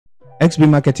XB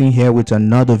Marketing here with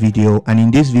another video, and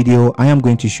in this video I am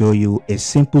going to show you a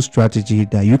simple strategy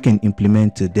that you can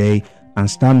implement today and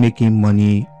start making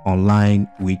money online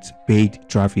with paid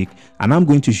traffic. And I'm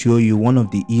going to show you one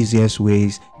of the easiest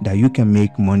ways that you can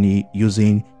make money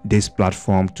using this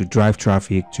platform to drive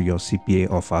traffic to your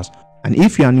CPA offers. And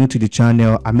if you are new to the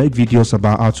channel, I make videos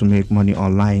about how to make money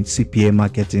online, CPA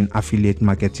marketing, affiliate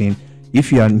marketing.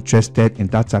 If you are interested in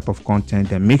that type of content,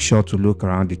 then make sure to look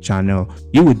around the channel.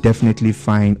 You will definitely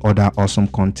find other awesome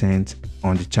content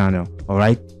on the channel. All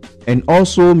right. And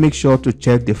also make sure to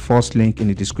check the first link in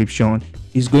the description.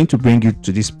 It's going to bring you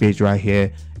to this page right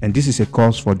here. And this is a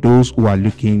course for those who are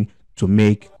looking to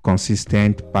make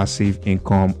consistent passive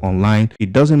income online.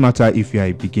 It doesn't matter if you are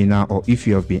a beginner or if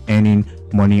you have been earning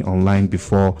money online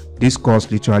before. This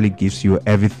course literally gives you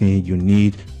everything you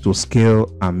need to scale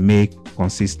and make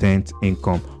consistent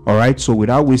income. All right, so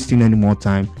without wasting any more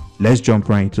time, let's jump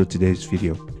right into today's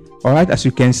video. All right, as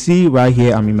you can see right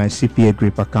here, I'm in my CPA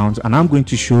Grip account and I'm going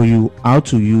to show you how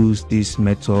to use this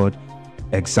method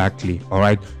exactly. All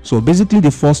right, so basically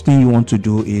the first thing you want to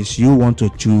do is you want to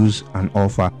choose an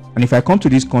offer. And if I come to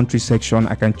this country section,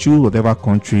 I can choose whatever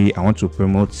country I want to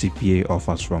promote CPA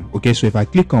offers from. Okay, so if I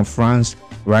click on France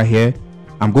right here,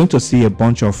 I'm going to see a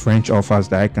bunch of French offers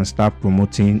that I can start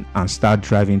promoting and start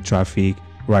driving traffic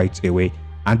right away.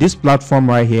 And this platform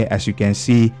right here, as you can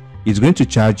see, is going to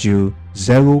charge you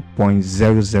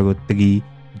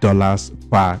 $0.003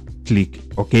 per click.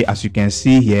 Okay, as you can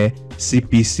see here,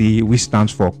 CPC, which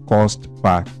stands for cost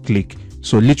per click.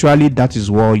 So literally that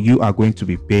is what you are going to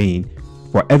be paying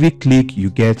for every click you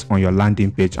get on your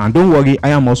landing page. And don't worry, I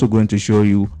am also going to show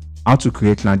you how to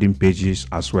create landing pages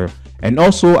as well. And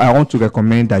also I want to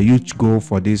recommend that you go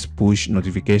for this push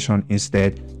notification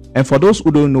instead. And for those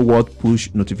who don't know what push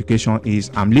notification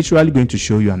is, I'm literally going to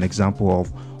show you an example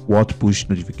of what push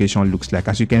notification looks like.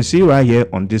 As you can see right here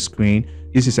on this screen,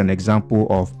 this is an example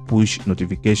of push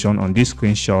notification on this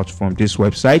screenshot from this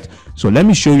website. So let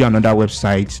me show you another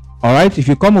website. All right, if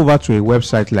you come over to a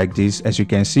website like this, as you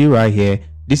can see right here,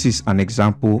 this is an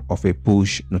example of a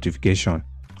push notification.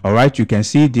 All right, you can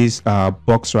see this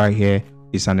box right here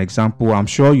is an example. I'm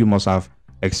sure you must have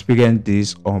experienced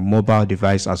this on mobile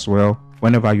device as well.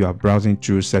 Whenever you are browsing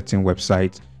through certain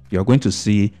websites, you're going to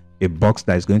see a box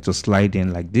that is going to slide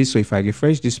in like this. So if I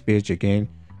refresh this page again,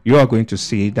 you are going to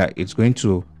see that it's going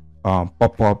to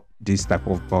pop up this type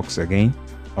of box again.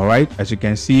 All right, as you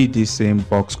can see, this same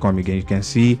box come again. You can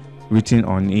see written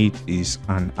on it is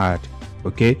an ad.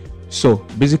 Okay, so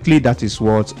basically that is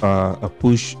what a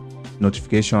push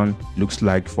notification looks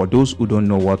like for those who don't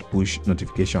know what push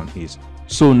notification is.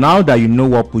 So now that you know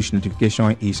what push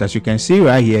notification is, as you can see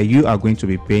right here, you are going to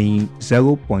be paying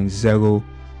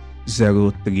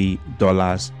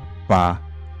 $0.003 per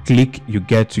click you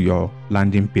get to your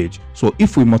landing page. So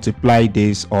if we multiply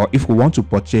this, or if we want to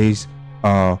purchase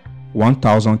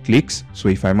 1,000 clicks, so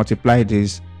if I multiply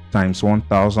this times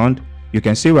 1,000, you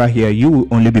can see right here you will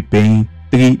only be paying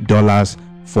 $3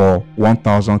 for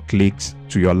 1,000 clicks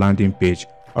to your landing page.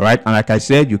 All right, and like I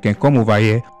said, you can come over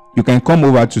here, you can come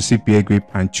over to CPA Grip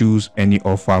and choose any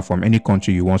offer from any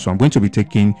country you want. So I'm going to be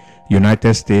taking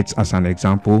United States as an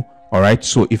example. All right,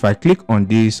 so if I click on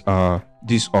this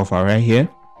this offer right here,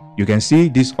 you can see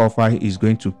this offer is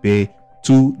going to pay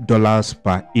 $2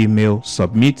 per email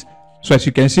submit. So as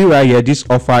you can see right here, this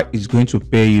offer is going to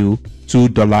pay you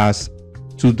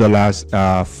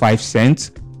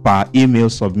 $2.05 per email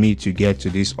submit you get to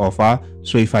this offer.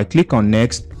 So if I click on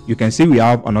next, you can see we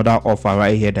have another offer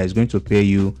right here that is going to pay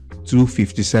you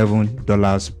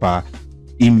 $257 per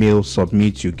email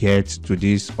submit you get to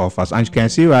these offers. And you can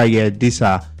see right here, these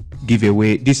are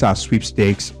giveaway, these are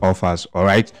sweepstakes offers. All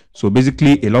right, so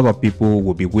basically a lot of people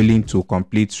will be willing to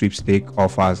complete sweepstake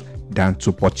offers than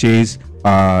to purchase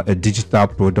a digital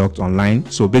product online.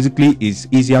 So basically it's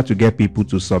easier to get people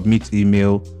to submit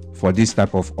email for this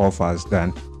type of offers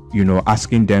than, you know,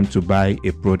 asking them to buy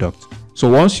a product. So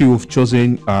once you've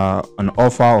chosen an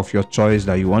offer of your choice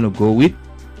that you want to go with,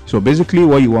 so basically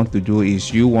what you want to do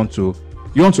is you want to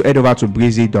head over to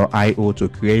Breezy.io to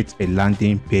create a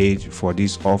landing page for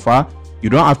this offer. You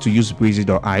don't have to use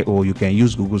Breezy.io. You can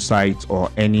use Google Sites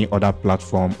or any other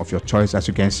platform of your choice. As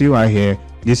you can see right here,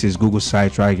 this is Google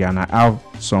Sites right here, and I have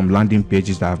some landing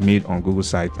pages that I've made on Google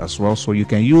Sites as well. So you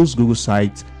can use Google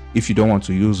Sites if you don't want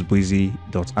to use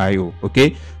Breezy.io.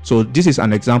 Okay, so this is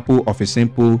an example of a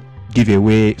simple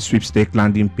giveaway sweepstake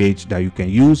landing page that you can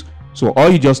use. So all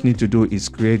you just need to do is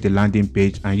create the landing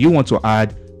page, and you want to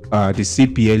add the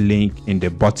CPA link in the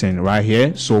button right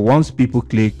here. So once people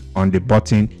click on the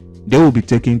button, they will be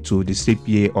taken to the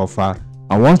CPA offer,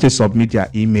 and once they submit their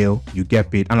email, you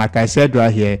get paid. And like I said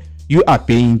right here, you are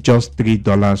paying just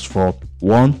 $3 for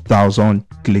 1,000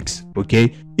 clicks.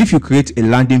 Okay, if you create a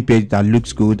landing page that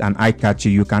looks good and eye-catchy,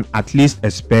 you can at least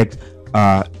expect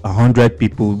 100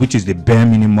 people, which is the bare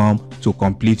minimum, to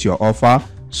complete your offer.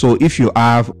 So if you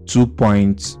have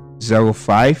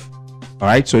 2.05, all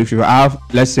right, so if you have,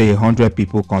 let's say, 100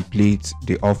 people complete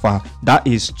the offer, that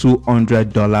is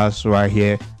 $200 right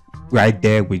here, right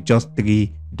there, with just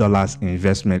 $3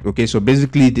 investment. Okay, so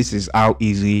basically this is how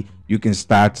easy you can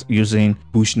start using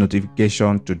push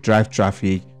notification to drive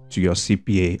traffic to your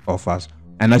CPA offers.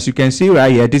 And as you can see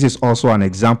right here, this is also an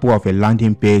example of a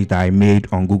landing page that I made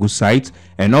on Google Sites.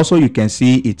 And also you can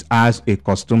see it has a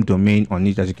custom domain on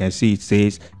it. As you can see, it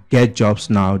says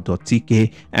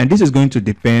getjobsnow.tk, and this is going to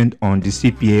depend on the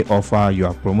CPA offer you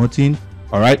are promoting.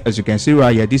 All right, as you can see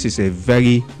right here, this is a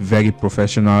very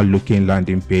professional looking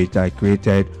landing page that I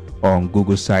created on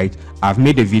Google Site. I've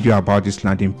made a video about this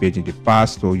landing page in the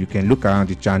past, so you can look around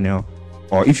the channel,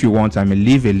 or if you want, I may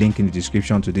leave a link in the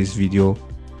description to this video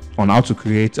on how to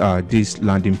create this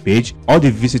landing page. All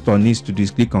the visitor needs to do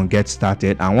is click on get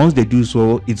started, and once they do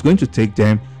so, it's going to take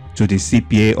them to the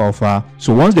CPA offer.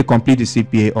 So once they complete the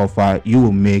CPA offer, you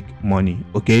will make money.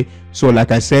 Okay, so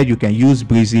like I said, you can use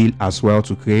Breezy as well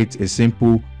to create a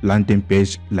simple landing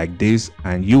page like this,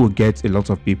 and you will get a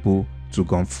lot of people to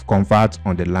convert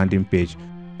on the landing page.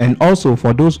 And also,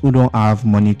 for those who don't have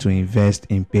money to invest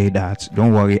in paid ads,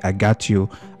 don't worry, I got you.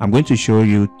 I'm going to show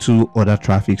you 2 other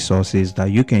traffic sources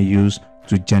that you can use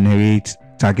to generate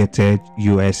targeted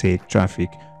USA traffic.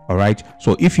 All right,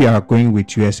 so if you are going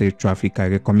with USA traffic, I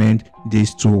recommend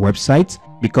these 2 websites,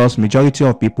 because majority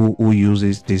of people who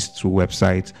uses these 2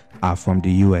 websites are from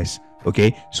the US.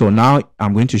 Okay, so now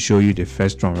I'm going to show you the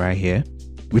first one right here,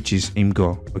 which is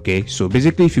Imgur. Okay, so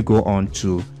basically if you go on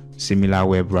to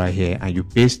SimilarWeb right here and you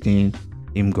paste in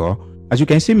Imgur, as you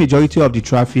can see, majority of the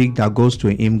traffic that goes to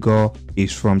Imgur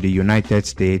is from the United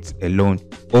States alone.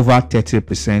 Over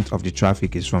 30% of the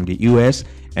traffic is from the US,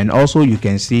 and also you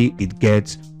can see it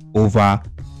gets over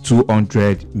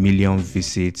 200 million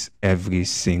visits every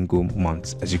single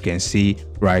month, as you can see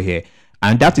right here.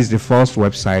 And that is the first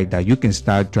website that you can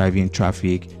start driving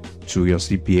traffic to your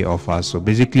CPA offers. So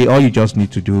basically all you just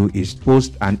need to do is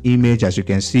post an image, as you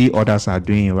can see others are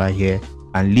doing right here,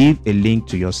 and leave a link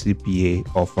to your CPA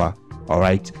offer. All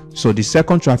right, so the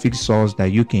second traffic source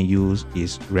that you can use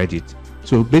is Reddit.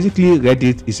 So basically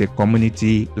Reddit is a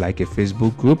community like a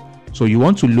Facebook group. So you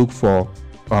want to look for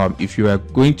if you are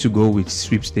going to go with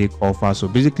sweepstake offer, so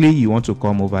basically you want to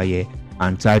come over here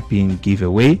and type in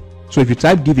giveaway. So if you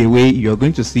type giveaway, you're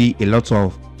going to see a lot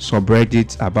of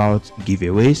subreddits about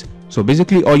giveaways. So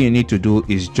basically all you need to do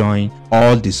is join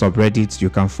all the subreddits you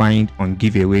can find on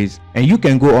giveaways, and you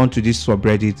can go on to this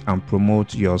subreddit and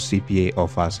promote your CPA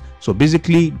offers. So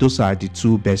basically those are the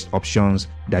 2 best options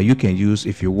that you can use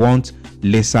if you want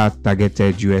lesser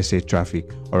targeted USA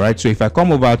traffic. All right, so if I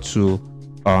come over to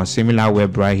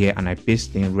SimilarWeb right here and I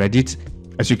paste in Reddit,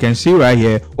 as you can see right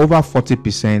here, over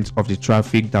 40% of the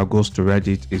traffic that goes to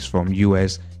Reddit is from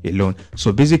US alone.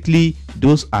 So basically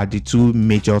those are the 2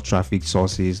 major traffic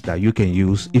sources that you can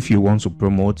use if you want to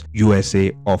promote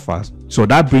USA offers. So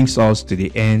that brings us to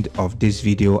the end of this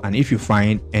video, and if you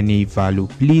find any value,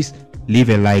 please leave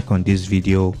a like on this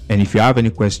video, and if you have any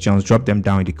questions, drop them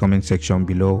down in the comment section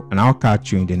below, and I'll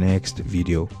catch you in the next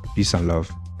video. Peace and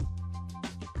love.